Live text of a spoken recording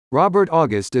Robert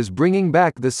August is bringing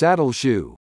back the saddle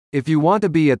shoe. If you want to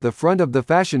be at the front of the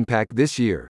fashion pack this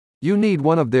year, you need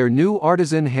one of their new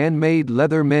artisan handmade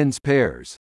leather men's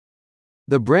pairs.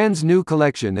 The brand's new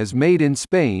collection is made in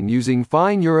Spain using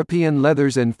fine European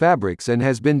leathers and fabrics and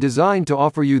has been designed to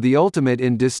offer you the ultimate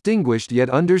in distinguished yet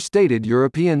understated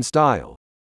European style.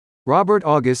 Robert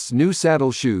August's new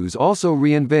saddle shoes also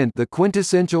reinvent the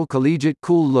quintessential collegiate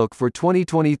cool look for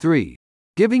 2023,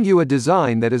 giving you a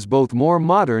design that is both more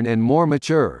modern and more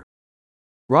mature.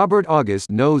 Robert August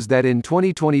knows that in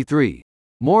 2023,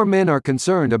 more men are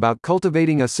concerned about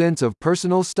cultivating a sense of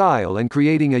personal style and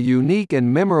creating a unique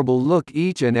and memorable look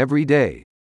each and every day.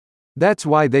 That's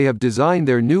why they have designed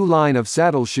their new line of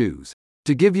saddle shoes,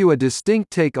 to give you a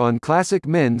distinct take on classic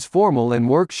men's formal and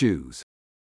work shoes.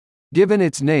 Given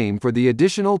its name for the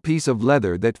additional piece of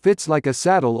leather that fits like a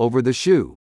saddle over the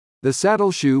shoe, the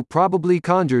saddle shoe probably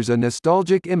conjures a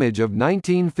nostalgic image of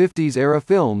 1950s-era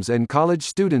films and college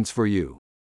students for you.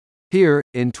 Here,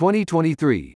 in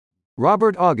 2023,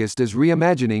 Robert August is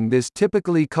reimagining this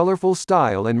typically colorful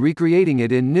style and recreating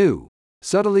it in new,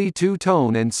 subtly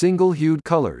two-tone and single-hued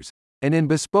colors, and in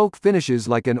bespoke finishes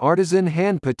like an artisan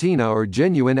hand patina or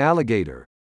genuine alligator.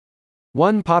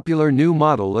 One popular new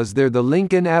model is the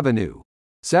Lincoln Avenue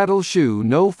Saddle Shoe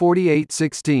No.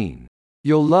 4816.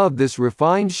 You'll love this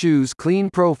refined shoe's clean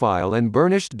profile and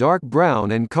burnished dark brown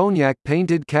and cognac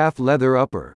painted calf leather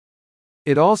upper.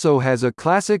 It also has a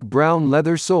classic brown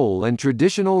leather sole and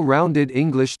traditional rounded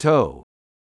English toe.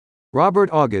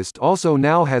 Robert August also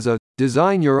now has a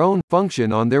design your own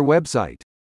function on their website.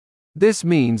 This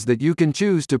means that you can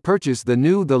choose to purchase the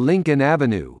Lincoln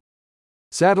Avenue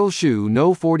Saddle Shoe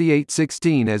No.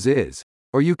 4816 as is,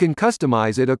 or you can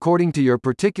customize it according to your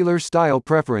particular style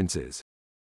preferences.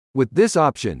 With this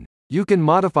option, you can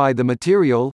modify the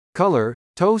material, color,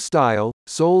 toe style,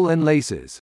 sole and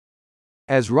laces.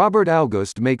 As Robert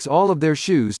August makes all of their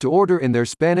shoes to order in their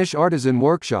Spanish artisan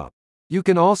workshop, you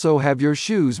can also have your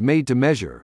shoes made to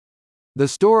measure. The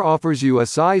store offers you a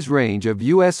size range of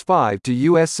US 5 to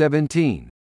US 17,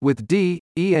 with D,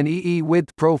 E and EE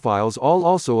width profiles all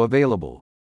also available.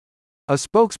 A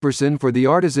spokesperson for the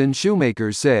artisan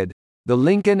shoemakers said, "The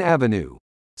Lincoln Avenue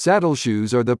Saddle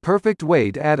shoes are the perfect way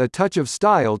to add a touch of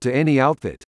style to any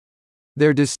outfit.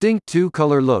 Their distinct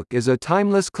two-color look is a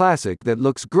timeless classic that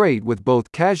looks great with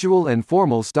both casual and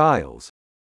formal styles.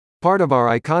 Part of our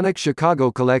iconic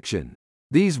Chicago collection,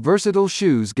 these versatile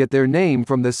shoes get their name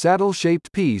from the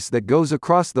saddle-shaped piece that goes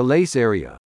across the lace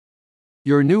area."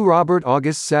 Your new Robert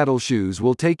August saddle shoes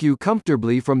will take you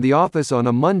comfortably from the office on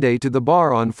a Monday to the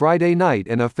bar on Friday night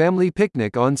and a family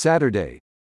picnic on Saturday.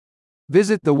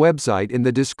 Visit the website in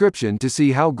the description to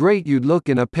see how great you'd look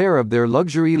in a pair of their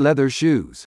luxury leather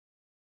shoes.